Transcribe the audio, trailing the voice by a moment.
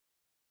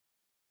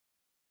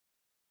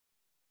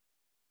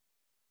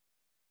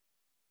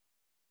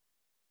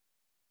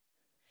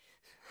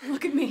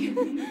Look at me.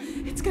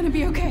 It's gonna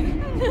be okay.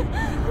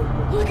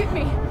 Look at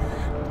me.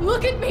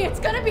 Look at me. It's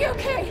gonna be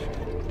okay.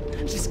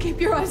 Just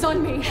keep your eyes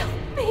on me. Help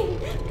me.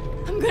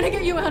 I'm gonna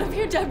get you out of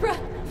here, Deborah.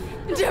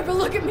 Deborah,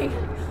 look at me.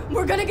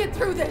 We're gonna get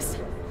through this.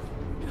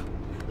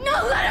 No,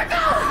 let her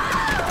go!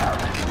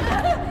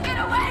 Get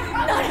away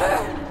from me! Not her!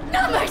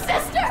 Not my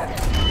sister!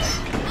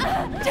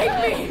 Take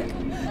me!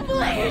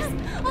 Please!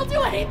 I'll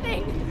do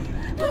anything!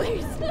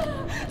 Please!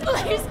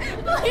 Please!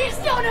 Please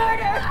don't hurt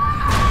her!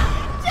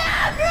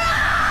 Deborah!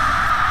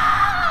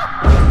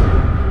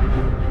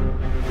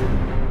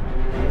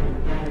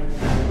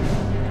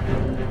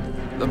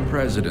 The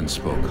President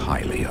spoke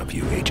highly of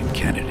you, Agent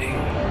Kennedy.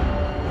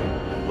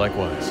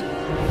 Likewise.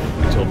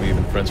 He told me you've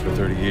been friends for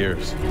 30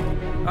 years.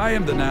 I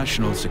am the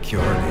National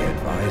Security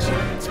Advisor.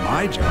 It's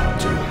my job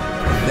to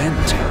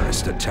prevent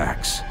terrorist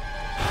attacks.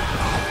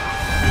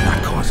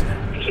 Not causing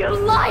it. You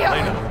liar!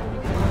 Lena.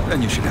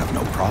 Then you should have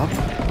no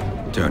problem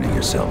turning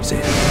yourselves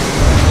in.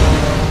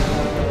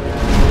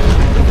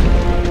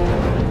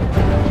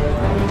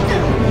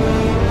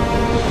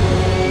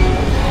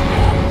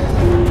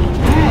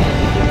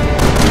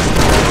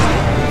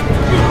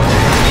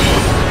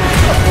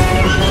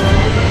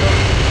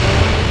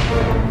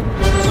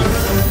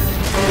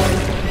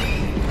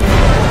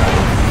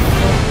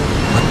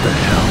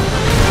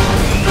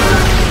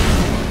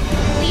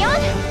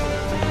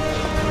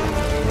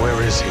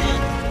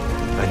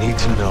 I need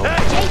to know.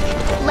 Jake,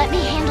 let me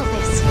handle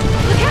this.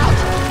 Look out!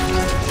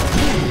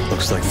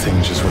 Looks like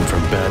things just went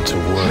from bad to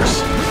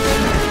worse.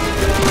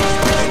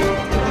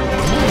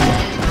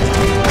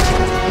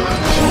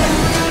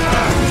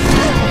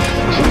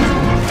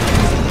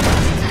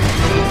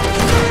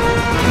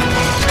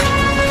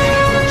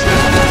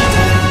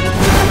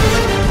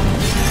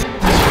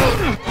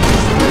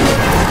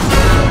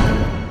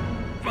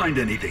 Find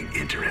anything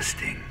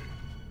interesting?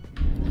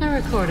 A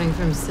recording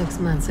from 6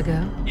 months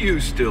ago. You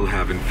still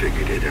haven't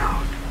figured it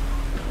out.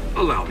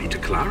 Allow me to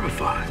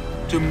clarify.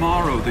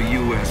 Tomorrow, the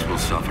U.S. will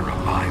suffer a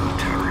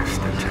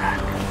bioterrorist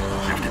attack.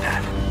 After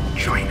that,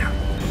 China.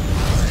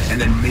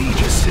 And then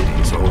major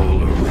cities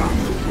all around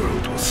the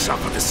world will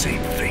suffer the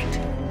same fate.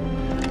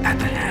 At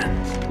the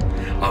hands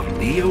of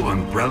Neo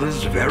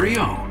Umbrella's very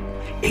own,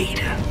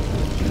 Ada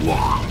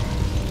Wong.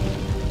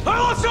 I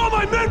lost all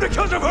my men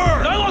because of her!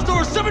 And I lost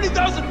over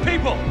 70,000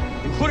 people,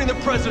 including the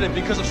President,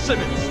 because of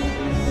Simmons.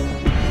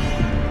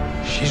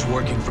 She's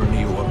working for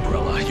Neo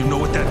Umbrella. You know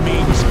what that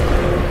means?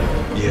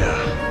 Yeah,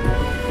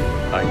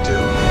 I do.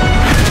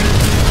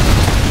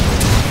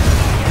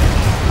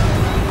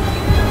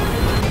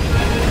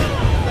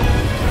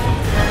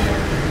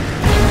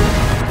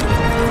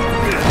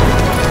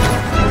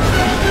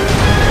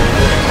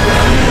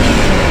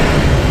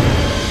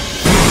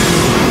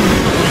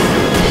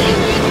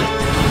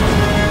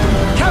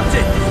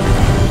 Captain!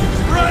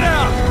 Run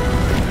out!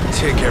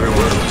 Take every one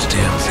of those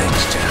damn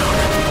things down.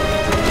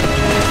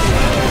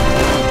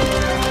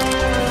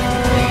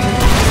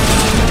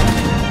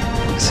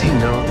 Does he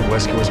know that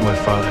Wesker was my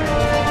father?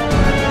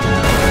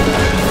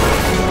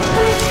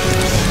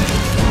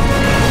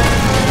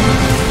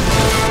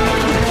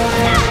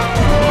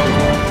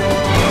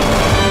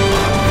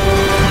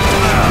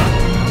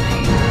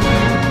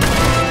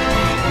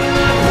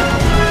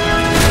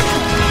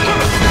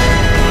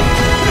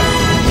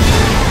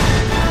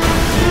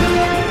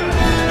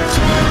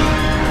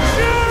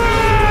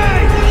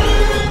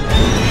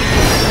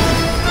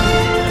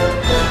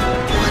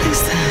 What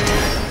is that?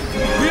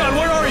 Leon,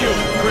 where are you?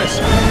 Chris.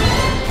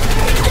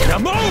 Now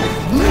move!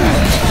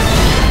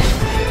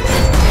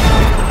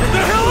 Get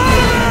the hell out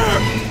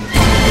of here!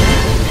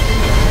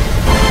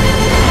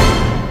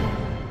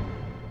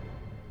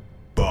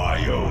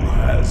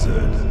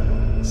 Biohazard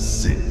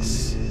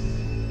 6.